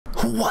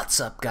What's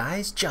up,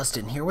 guys?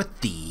 Justin here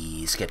with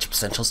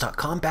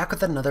TheSketchUpEssentials.com, back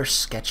with another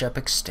SketchUp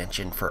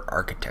extension for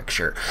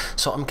architecture.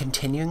 So I'm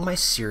continuing my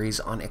series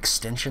on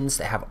extensions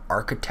that have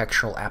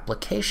architectural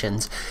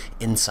applications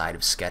inside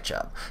of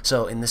SketchUp.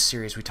 So in this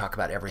series we talk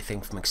about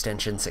everything from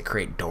extensions that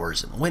create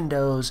doors and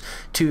windows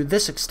to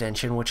this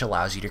extension which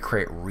allows you to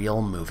create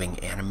real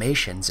moving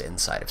animations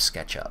inside of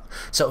SketchUp.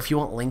 So if you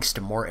want links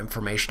to more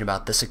information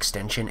about this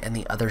extension and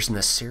the others in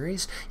this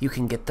series, you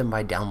can get them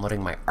by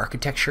downloading my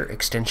architecture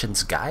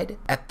extensions guide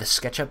at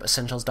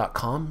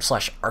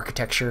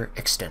TheSketchUpEssentials.com/architecture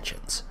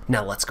extensions.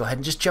 Now let's go ahead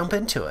and just jump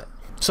into it.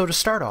 So to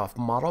start off,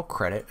 model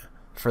credit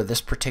for this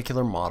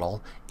particular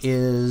model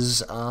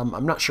is,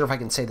 I'm not sure if I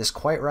can say this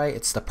quite right,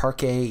 it's the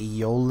Parque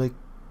Eolico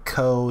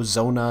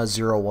Zona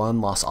 01,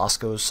 Los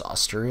Oscos,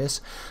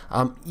 Asturias.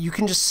 You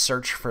can just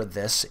search for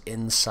this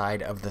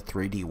inside of the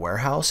 3D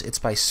warehouse. It's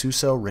by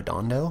Suso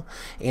Redondo,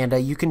 and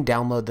you can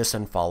download this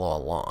and follow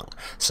along.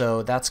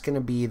 So that's going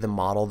to be the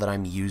model that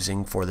I'm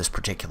using for this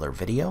particular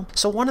video.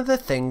 So one of the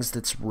things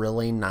that's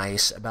really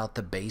nice about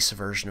the base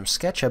version of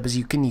SketchUp is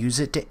you can use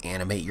it to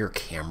animate your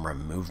camera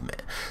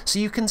movement. So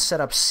you can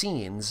set up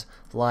scenes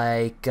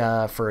like,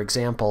 for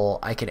example,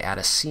 I could add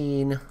a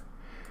scene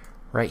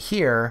right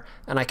here,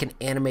 and I can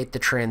animate the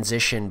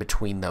transition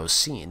between those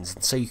scenes.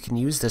 And so you can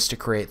use this to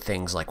create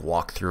things like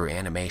walkthrough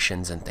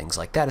animations and things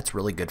like that. It's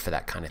really good for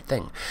that kind of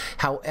thing.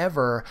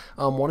 However,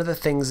 one of the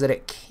things that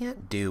it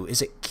can't do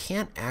is it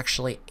can't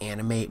actually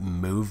animate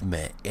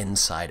movement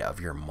inside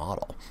of your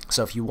model.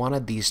 So if you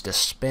wanted these to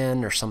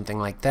spin or something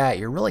like that,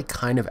 you're really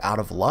kind of out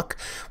of luck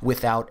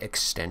without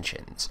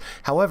extensions.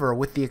 However,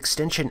 with the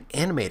extension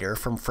Animator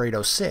from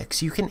Fredo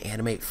 6, you can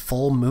animate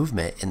full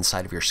movement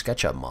inside of your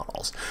SketchUp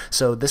models.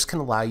 So this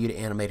can allow you to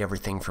animate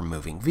everything from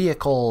moving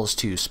vehicles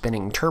to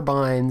spinning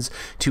turbines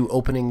to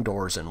opening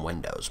doors and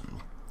windows.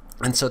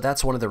 And so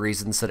that's one of the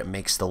reasons that it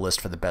makes the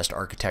list for the best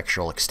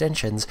architectural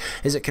extensions,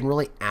 is it can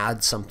really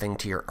add something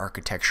to your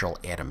architectural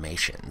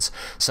animations.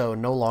 So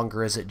no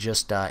longer is it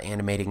just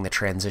animating the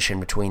transition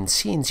between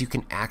scenes, you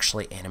can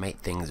actually animate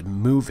things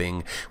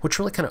moving, which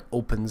really kind of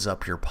opens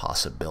up your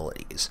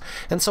possibilities.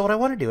 And so what I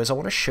want to do is I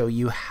want to show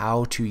you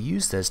how to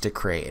use this to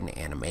create an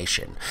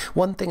animation.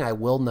 One thing I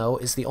will know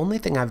is the only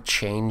thing I've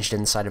changed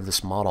inside of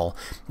this model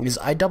is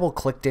I double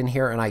clicked in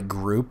here and I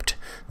grouped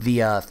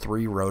the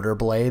 3 rotor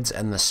blades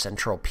and the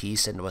central piece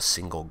into a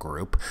single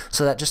group,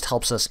 so that just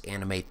helps us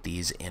animate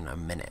these in a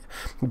minute.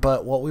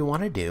 But what we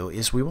want to do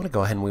is we want to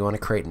go ahead and we want to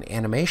create an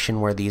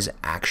animation where these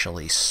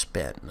actually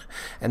spin.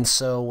 And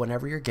so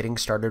whenever you're getting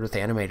started with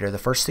Animator, the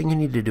first thing you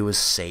need to do is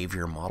save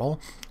your model.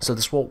 So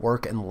this won't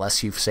work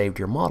unless you've saved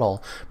your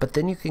model, but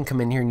then you can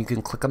come in here and you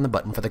can click on the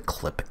button for the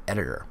clip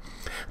editor.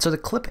 So the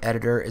clip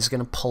editor is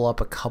going to pull up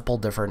a couple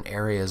different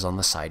areas on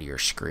the side of your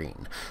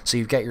screen. So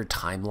you've got your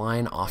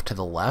timeline off to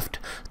the left,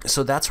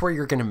 so that's where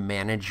you're going to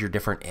manage your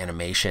different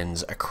animations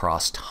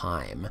across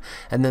time.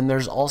 And then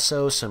there's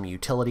also some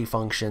utility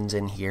functions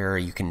in here.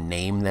 You can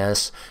name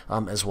this,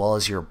 as well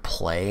as your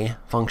play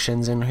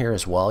functions in here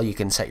as well. You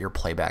can set your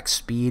playback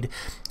speed.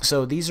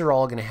 So these are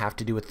all going to have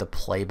to do with the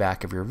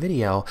playback of your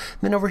video.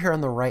 And then over here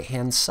on the right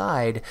hand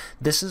side,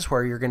 this is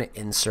where you're going to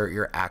insert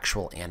your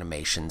actual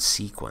animation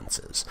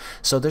sequences.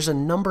 So there's a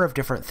number of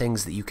different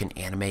things that you can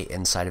animate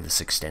inside of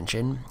this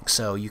extension.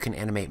 So you can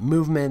animate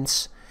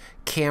movements,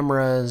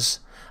 cameras,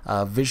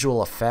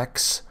 visual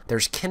effects.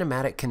 There's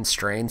kinematic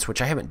constraints,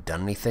 which I haven't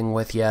done anything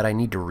with yet. I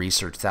need to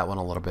research that one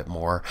a little bit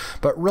more.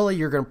 But really,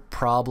 you're going to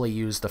probably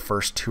use the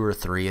first 2 or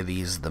 3 of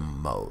these the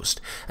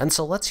most. And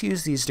so let's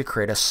use these to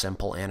create a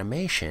simple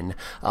animation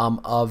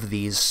of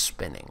these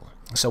spinning.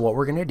 So what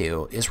we're going to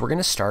do is we're going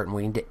to start and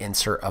we need to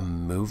insert a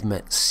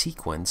movement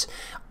sequence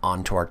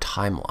onto our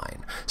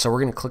timeline. So we're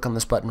going to click on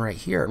this button right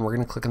here and we're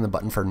going to click on the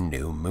button for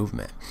new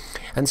movement.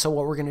 And so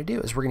what we're going to do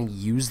is we're going to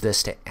use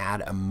this to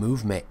add a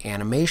movement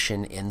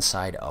animation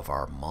inside of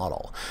our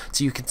model.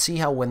 So you can see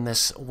how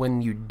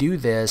when you do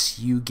this,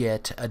 you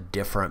get a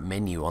different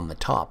menu on the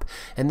top.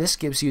 And this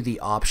gives you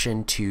the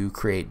option to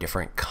create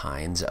different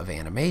kinds of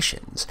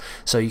animations.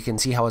 So you can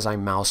see how as I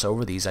mouse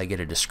over these, I get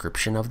a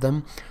description of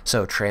them.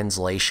 So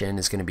translation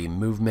is going to be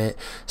movement.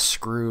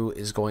 Screw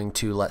is going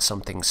to let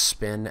something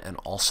spin and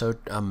also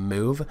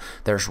move.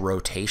 There's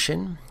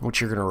rotation,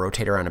 which you're going to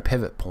rotate around a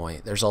pivot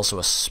point. There's also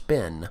a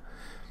spin,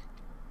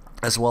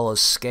 as well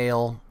as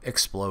scale,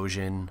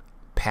 explosion,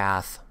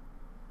 path,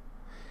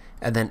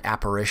 and then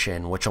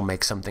apparition, which will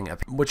make something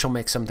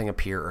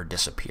appear or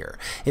disappear.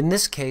 In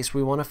this case,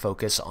 we want to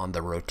focus on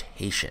the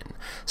rotation.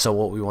 So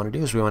what we want to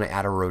do is we want to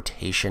add a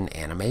rotation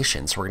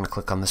animation. So we're going to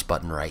click on this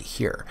button right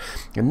here.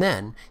 And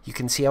then you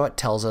can see how it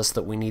tells us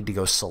that we need to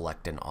go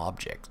select an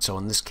object. So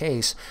in this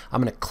case,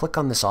 I'm going to click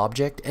on this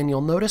object, and you'll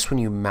notice when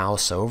you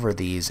mouse over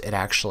these, it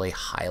actually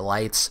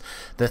highlights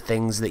the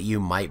things that you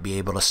might be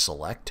able to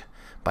select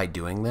by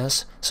doing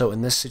this. So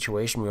in this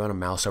situation, we want to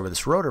mouse over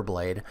this rotor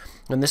blade,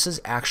 and this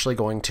is actually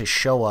going to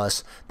show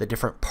us the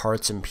different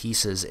parts and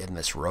pieces in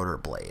this rotor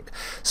blade.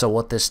 So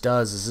what this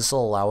does is this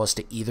will allow us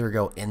to either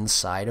go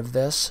inside of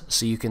this,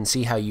 so you can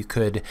see how you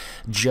could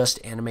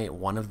just animate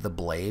one of the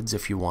blades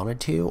if you wanted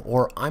to,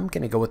 or I'm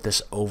going to go with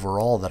this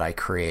overall that I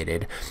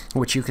created,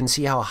 which you can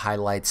see how it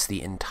highlights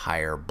the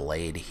entire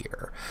blade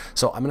here.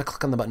 So I'm going to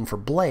click on the button for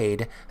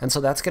blade, and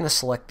so that's going to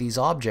select these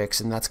objects,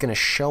 and that's going to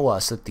show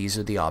us that these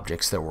are the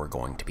objects that we're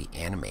going to be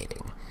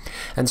animating.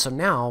 And so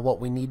now what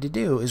we need to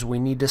do is we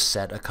need to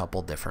set a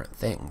couple different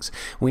things.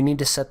 We need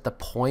to set the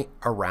point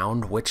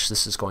around which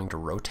this is going to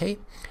rotate,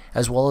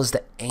 as well as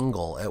the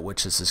angle at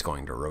which this is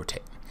going to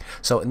rotate.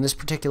 So in this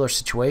particular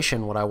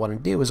situation, what I want to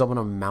do is I want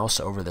to mouse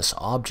over this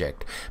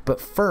object. But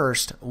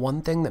first,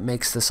 one thing that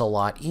makes this a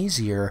lot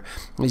easier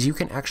is you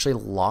can actually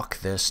lock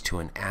this to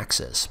an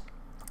axis.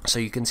 So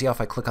you can see how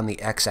if I click on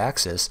the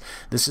x-axis,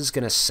 this is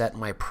going to set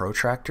my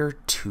protractor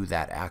to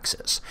that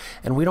axis.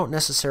 And we don't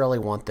necessarily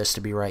want this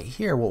to be right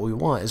here. What we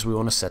want is we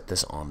want to set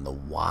this on the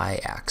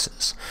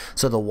y-axis.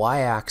 So the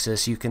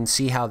y-axis, you can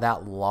see how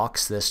that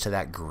locks this to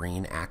that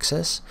green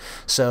axis.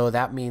 So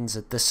that means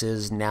that this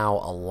is now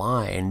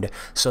aligned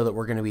so that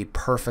we're going to be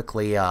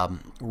perfectly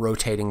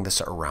rotating this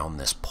around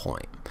this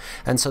point.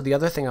 And so the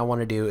other thing I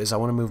want to do is I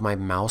want to move my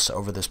mouse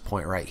over this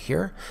point right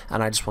here,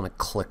 and I just want to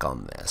click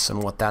on this.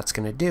 And what that's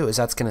going to do is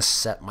that's going to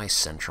set my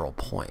central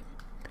point.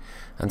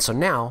 And so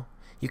now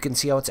you can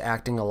see how it's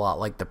acting a lot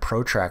like the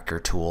protractor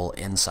tool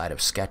inside of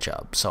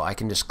SketchUp. So I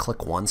can just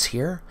click once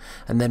here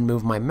and then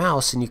move my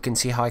mouse, and you can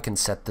see how I can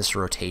set this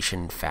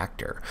rotation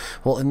factor.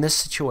 Well, in this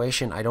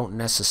situation, I don't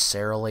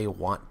necessarily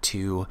want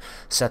to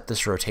set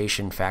this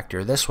rotation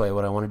factor this way.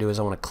 What I want to do is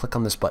I want to click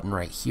on this button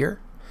right here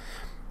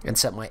and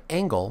set my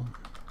angle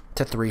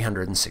to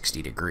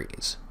 360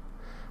 degrees.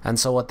 And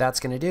so what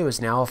that's going to do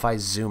is now if I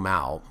zoom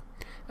out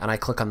and I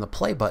click on the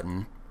play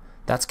button,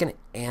 that's going to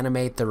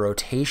animate the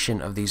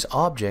rotation of these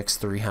objects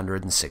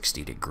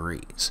 360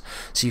 degrees.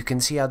 So you can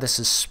see how this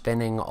is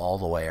spinning all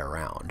the way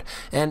around.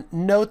 And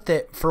note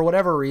that for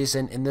whatever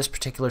reason in this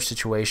particular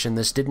situation,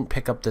 this didn't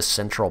pick up the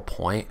central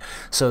point.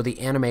 So the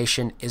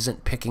animation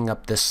isn't picking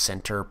up this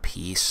center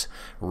piece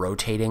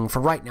rotating. For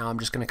right now, I'm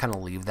just going to kind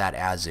of leave that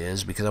as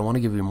is because I want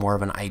to give you more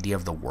of an idea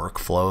of the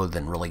workflow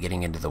than really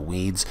getting into the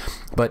weeds.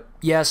 But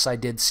yes, I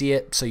did see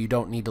it, so you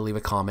don't need to leave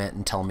a comment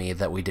and tell me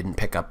that we didn't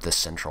pick up this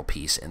central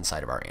piece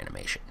inside of our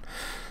animation.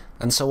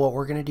 And so what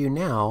we're going to do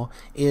now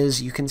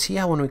is you can see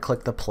how when we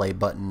click the play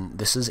button,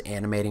 this is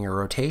animating a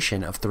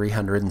rotation of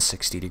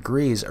 360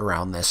 degrees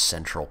around this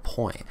central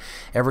point.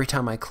 Every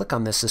time I click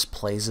on this, this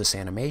plays this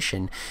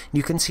animation.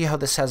 You can see how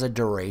this has a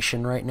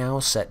duration right now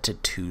set to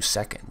 2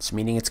 seconds,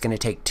 meaning it's going to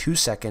take 2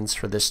 seconds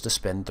for this to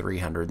spin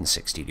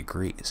 360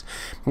 degrees.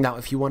 Now,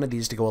 if you wanted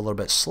these to go a little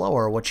bit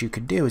slower, what you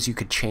could do is you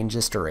could change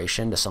this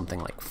duration to something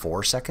like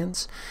 4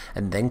 seconds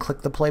and then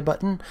click the play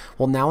button.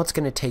 Well, now it's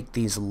going to take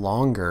these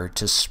longer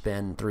to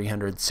spin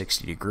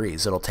 360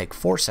 degrees. It'll take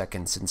 4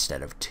 seconds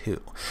instead of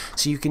 2.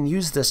 So you can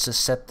use this to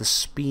set the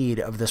speed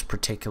of this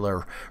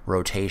particular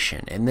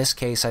rotation. In this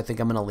case, I think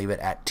I'm going to leave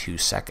it at 2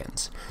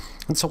 seconds.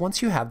 And so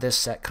once you have this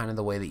set kind of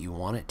the way that you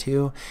want it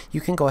to,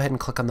 you can go ahead and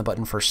click on the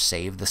button for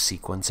save the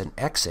sequence and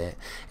exit.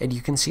 And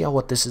you can see how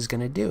what this is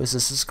going to do is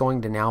this is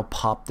going to now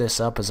pop this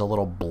up as a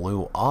little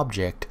blue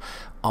object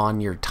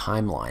on your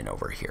timeline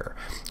over here.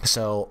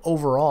 So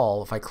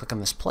overall, if I click on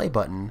this play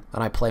button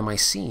and I play my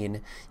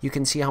scene, you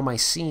can see how my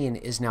scene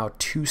is now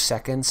 2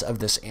 seconds of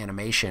this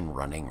animation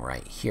running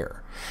right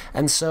here.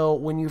 And so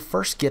when you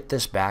first get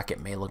this back, it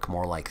may look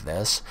more like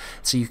this.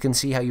 So you can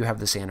see how you have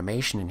this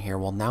animation in here.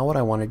 Well, now what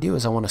I want to do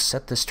is I want to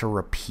set this to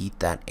repeat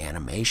that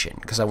animation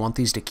because I want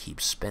these to keep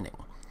spinning.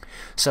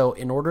 So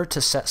in order to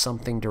set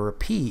something to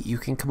repeat, you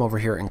can come over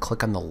here and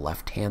click on the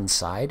left-hand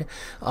side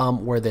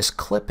where this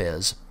clip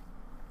is.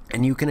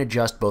 And you can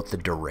adjust both the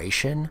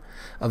duration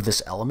of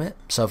this element.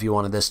 So if you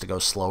wanted this to go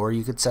slower,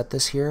 you could set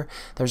this here.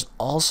 There's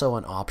also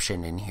an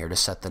option in here to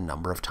set the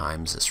number of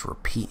times this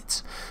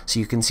repeats. So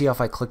you can see if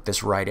I click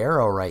this right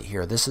arrow right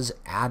here, this is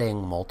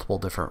adding multiple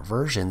different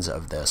versions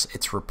of this.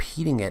 It's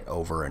repeating it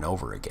over and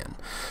over again.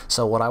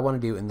 So what I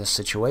want to do in this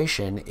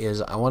situation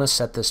is I want to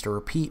set this to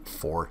repeat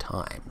 4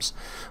 times.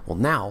 Well,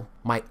 now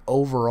my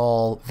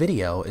overall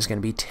video is going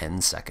to be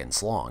 10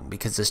 seconds long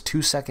because this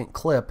 2-second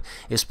clip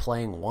is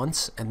playing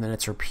once and then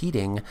it's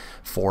repeating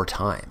 4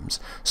 times.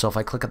 So if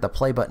I click at the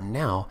play button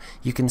now,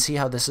 you can see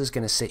how this is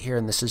going to sit here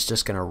and this is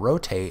just going to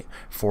rotate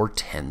for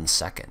 10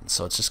 seconds.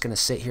 So it's just going to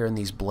sit here and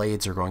these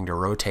blades are going to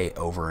rotate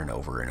over and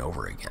over and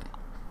over again.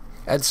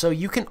 And so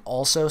you can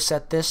also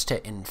set this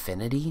to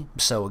infinity.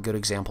 So a good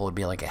example would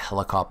be like a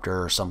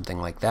helicopter or something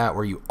like that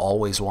where you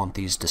always want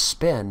these to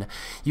spin.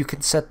 You can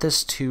set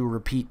this to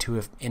repeat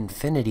to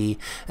infinity,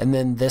 and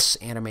then this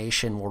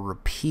animation will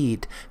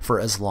repeat for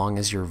as long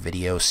as your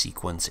video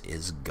sequence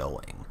is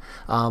going.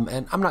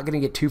 And I'm not going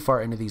to get too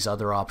far into these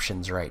other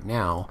options right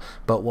now,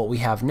 but what we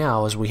have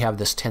now is we have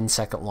this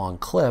 10-second long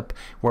clip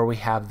where we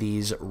have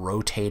these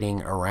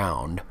rotating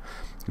around.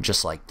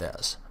 just like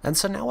this. And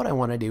so now what I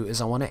want to do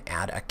is I want to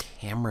add a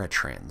camera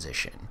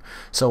transition.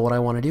 So what I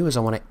want to do is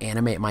I want to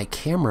animate my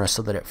camera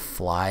so that it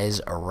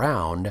flies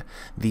around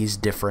these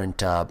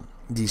different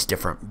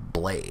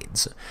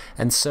blades.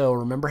 And so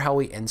remember how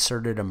we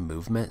inserted a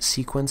movement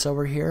sequence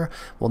over here?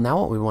 Well,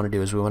 now what we want to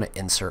do is we want to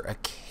insert a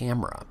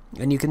camera.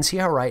 And you can see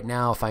how right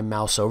now if I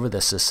mouse over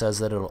this, it says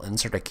that it'll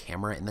insert a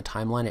camera in the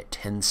timeline at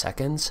 10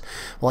 seconds.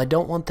 Well, I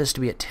don't want this to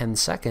be at 10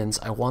 seconds.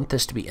 I want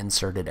this to be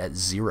inserted at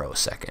 0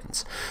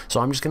 seconds. So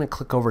I'm just going to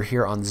click over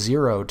here on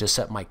 0 to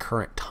set my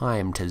current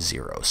time to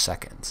 0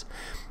 seconds.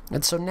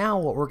 And so now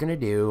what we're going to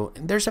do,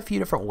 there's a few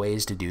different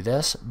ways to do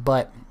this,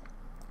 but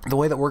the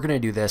way that we're going to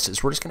do this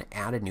is we're just going to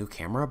add a new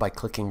camera by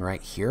clicking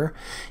right here.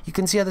 You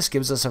can see how this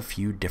gives us a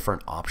few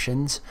different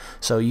options.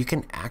 So you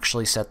can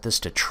actually set this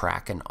to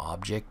track an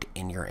object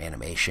in your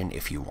animation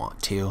if you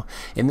want to.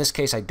 In this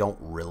case, I don't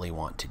really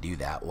want to do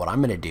that. What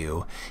I'm going to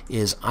do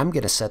is I'm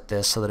going to set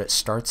this so that it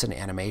starts an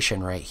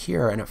animation right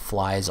here and it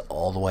flies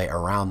all the way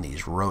around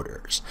these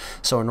rotors.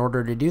 So in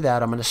order to do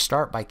that, I'm going to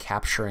start by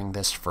capturing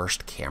this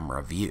first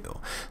camera view.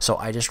 So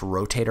I just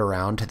rotate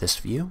around to this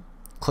view,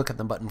 click on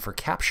the button for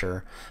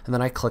capture, and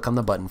then I click on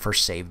the button for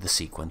save the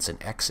sequence and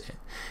exit.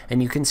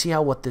 And you can see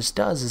how what this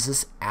does is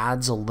this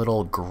adds a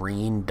little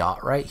green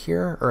dot right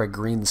here, or a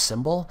green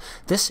symbol.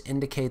 This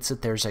indicates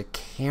that there's a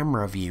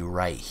camera view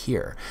right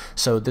here.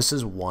 So this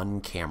is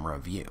one camera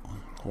view.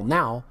 Well,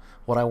 now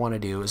what I want to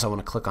do is I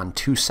want to click on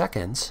 2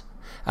 seconds,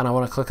 and I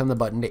want to click on the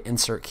button to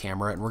insert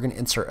camera, and we're going to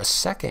insert a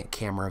second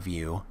camera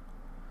view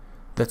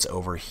that's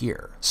over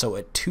here. So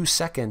at 2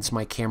 seconds,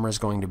 my camera is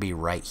going to be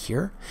right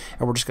here,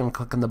 and we're just going to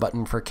click on the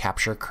button for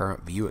capture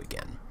current view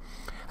again.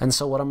 And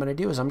so what I'm going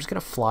to do is I'm just going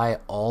to fly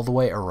all the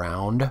way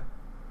around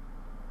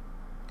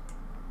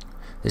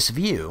this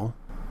view,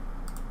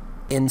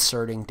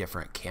 inserting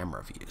different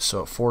camera views.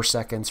 So at 4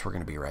 seconds, we're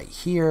going to be right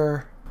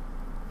here.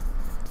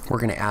 We're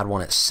going to add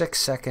one at 6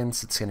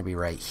 seconds. It's going to be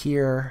right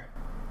here.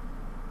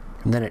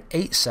 And then at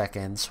 8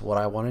 seconds, what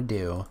I want to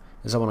do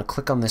is I want to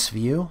click on this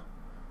view.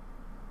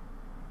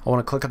 I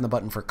want to click on the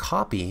button for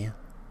copy,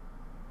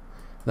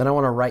 then I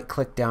want to right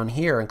click down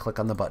here and click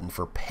on the button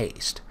for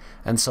paste.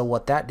 And so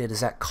what that did is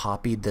that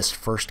copied this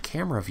first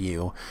camera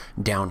view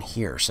down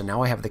here. So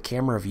now I have the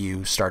camera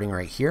view starting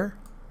right here,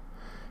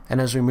 and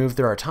as we move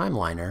through our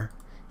timeliner,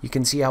 you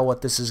can see how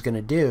what this is going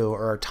to do,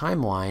 or our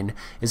timeline,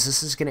 is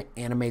this is going to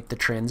animate the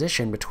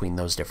transition between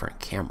those different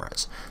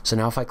cameras. So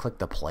now if I click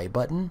the play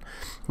button,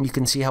 you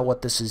can see how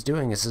what this is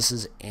doing is this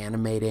is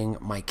animating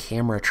my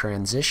camera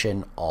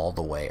transition all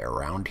the way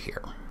around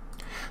here.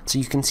 So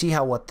you can see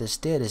how what this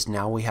did is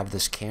now we have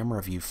this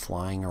camera view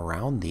flying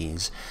around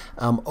these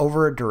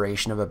over a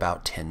duration of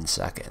about 10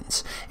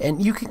 seconds.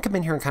 And you can come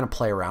in here and kind of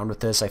play around with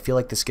this. I feel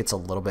like this gets a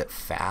little bit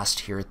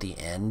fast here at the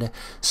end.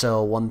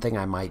 So one thing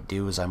I might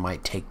do is I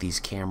might take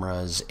these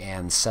cameras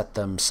and set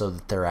them so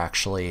that they're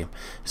actually,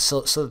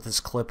 so that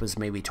this clip is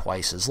maybe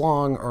twice as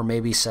long, or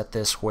maybe set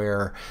this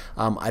where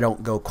I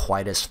don't go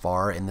quite as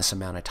far in this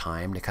amount of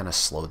time to kind of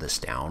slow this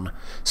down.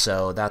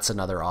 So that's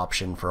another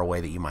option for a way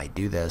that you might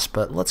do this.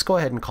 But let's go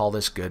ahead and call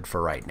this good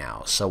for right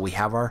now. So we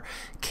have our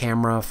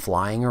camera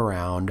flying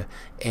around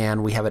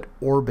and we have it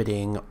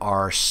orbiting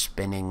our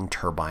spinning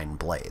turbine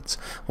blades.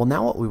 Well,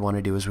 now what we want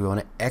to do is we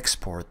want to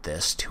export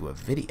this to a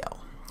video.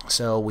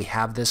 So we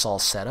have this all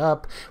set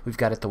up, we've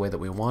got it the way that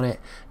we want it.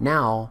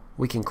 Now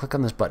we can click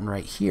on this button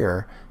right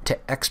here to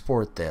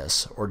export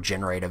this or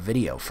generate a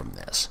video from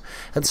this.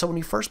 And so when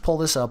you first pull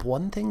this up,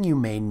 one thing you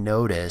may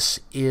notice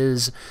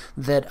is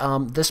that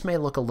this may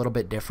look a little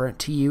bit different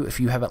to you if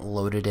you haven't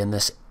loaded in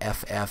this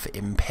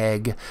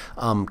FFmpeg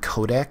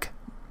codec.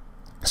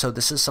 So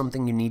this is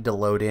something you need to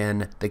load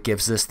in that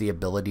gives this the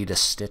ability to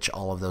stitch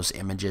all of those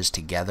images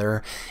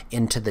together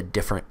into the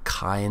different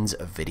kinds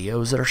of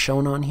videos that are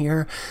shown on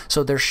here.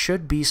 So there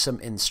should be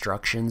some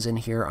instructions in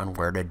here on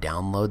where to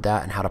download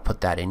that and how to put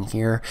that in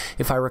here.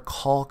 If I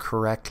recall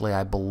correctly,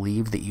 I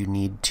believe that you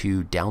need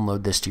to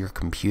download this to your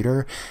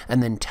computer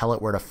and then tell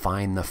it where to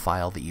find the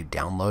file that you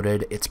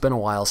downloaded. It's been a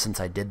while since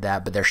I did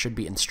that, but there should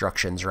be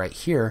instructions right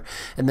here.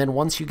 And then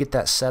once you get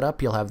that set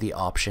up, you'll have the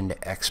option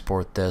to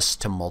export this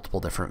to multiple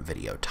different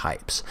video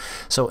types.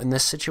 So in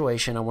this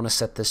situation, I want to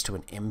set this to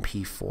an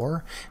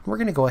MP4. And we're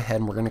going to go ahead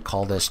and we're going to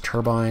call this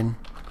turbine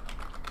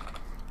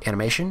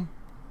animation.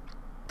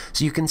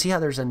 So you can see how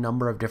there's a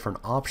number of different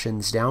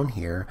options down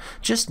here.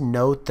 Just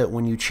note that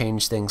when you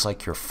change things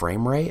like your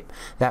frame rate,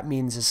 that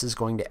means this is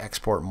going to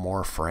export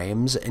more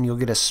frames and you'll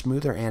get a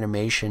smoother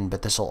animation,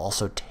 but this will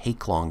also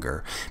take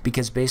longer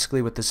because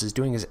basically what this is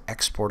doing is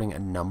exporting a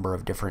number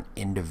of different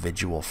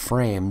individual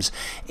frames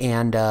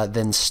and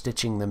then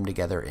stitching them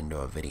together into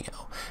a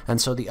video.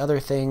 And so the other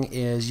thing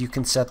is you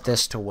can set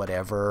this to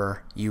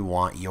whatever you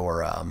want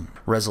your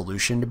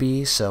resolution to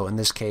be. So in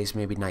this case,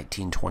 maybe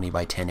 1920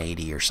 by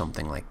 1080 or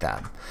something like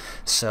that.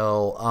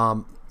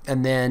 So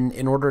And then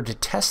in order to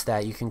test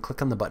that, you can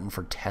click on the button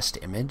for test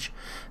image.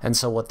 And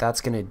so what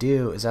that's going to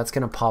do is that's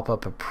going to pop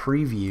up a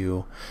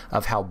preview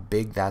of how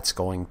big that's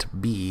going to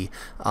be,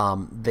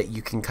 that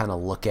you can kind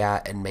of look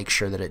at and make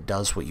sure that it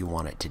does what you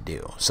want it to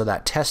do. So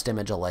that test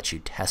image will let you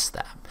test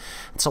that.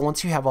 And so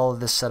once you have all of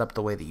this set up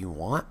the way that you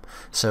want,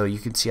 so you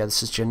can see how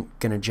this is going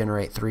to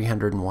generate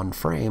 301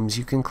 frames,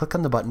 you can click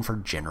on the button for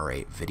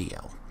generate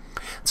video.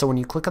 So when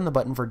you click on the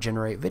button for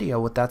generate video,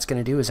 what that's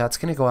going to do is that's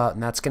going to go out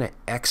and that's going to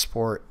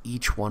export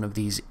each one of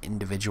these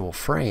individual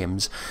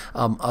frames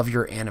of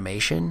your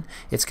animation.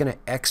 It's going to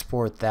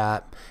export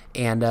that,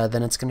 and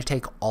then it's going to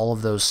take all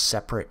of those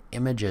separate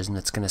images and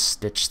it's going to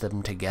stitch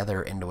them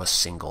together into a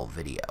single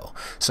video.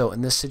 So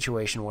in this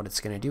situation, what it's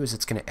going to do is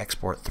it's going to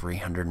export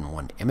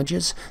 301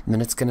 images and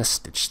then it's going to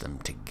stitch them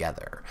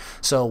together.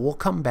 So we'll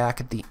come back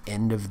at the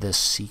end of this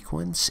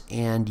sequence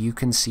and you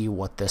can see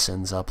what this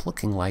ends up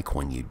looking like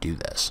when you do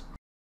this.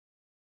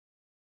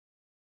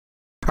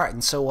 Alright,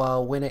 and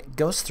so when it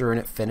goes through and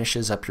it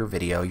finishes up your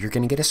video, you're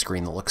going to get a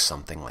screen that looks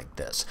something like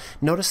this.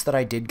 Notice that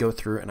I did go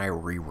through and I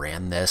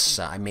reran this.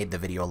 I made the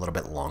video a little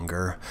bit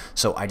longer,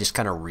 so I just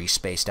kind of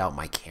respaced out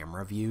my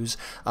camera views,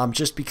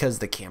 just because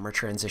the camera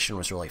transition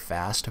was really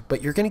fast.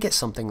 But you're going to get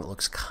something that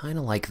looks kind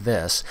of like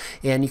this,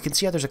 and you can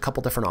see how there's a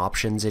couple different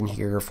options in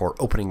here for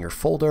opening your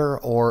folder,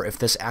 or if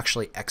this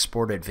actually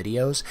exported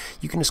videos,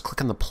 you can just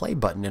click on the play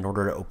button in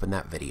order to open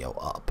that video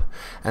up.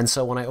 And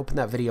so when I open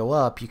that video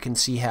up, you can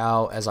see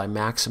how as I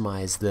maximize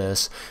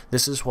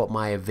this is what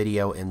my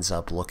video ends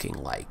up looking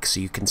like. So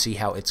you can see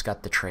how it's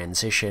got the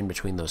transition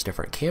between those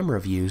different camera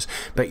views,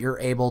 but you're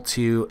able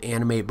to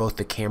animate both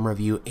the camera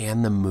view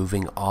and the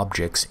moving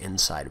objects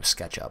inside of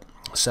SketchUp.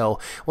 So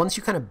once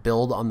you kind of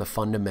build on the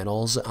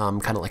fundamentals,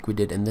 kind of like we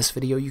did in this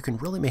video, you can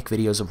really make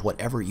videos of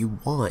whatever you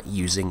want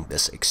using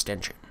this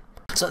extension.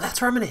 So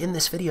that's where I'm going to end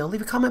this video.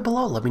 Leave a comment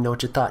below. Let me know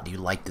what you thought. Do you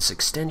like this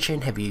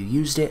extension? Have you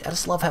used it? I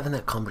just love having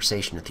that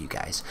conversation with you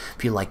guys.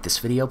 If you like this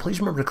video,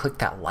 please remember to click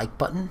that like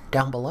button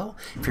down below.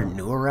 If you're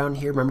new around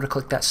here, remember to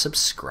click that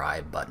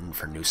subscribe button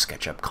for new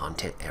SketchUp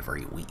content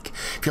every week.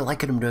 If you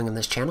like what I'm doing on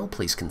this channel,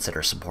 please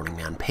consider supporting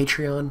me on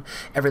Patreon.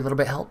 Every little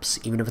bit helps,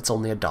 even if it's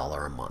only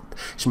 $1 a month.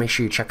 So make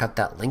sure you check out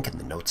that link in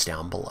the notes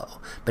down below.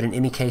 But in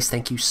any case,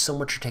 thank you so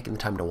much for taking the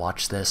time to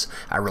watch this.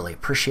 I really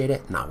appreciate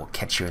it, and I will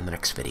catch you in the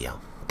next video.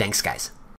 Thanks, guys.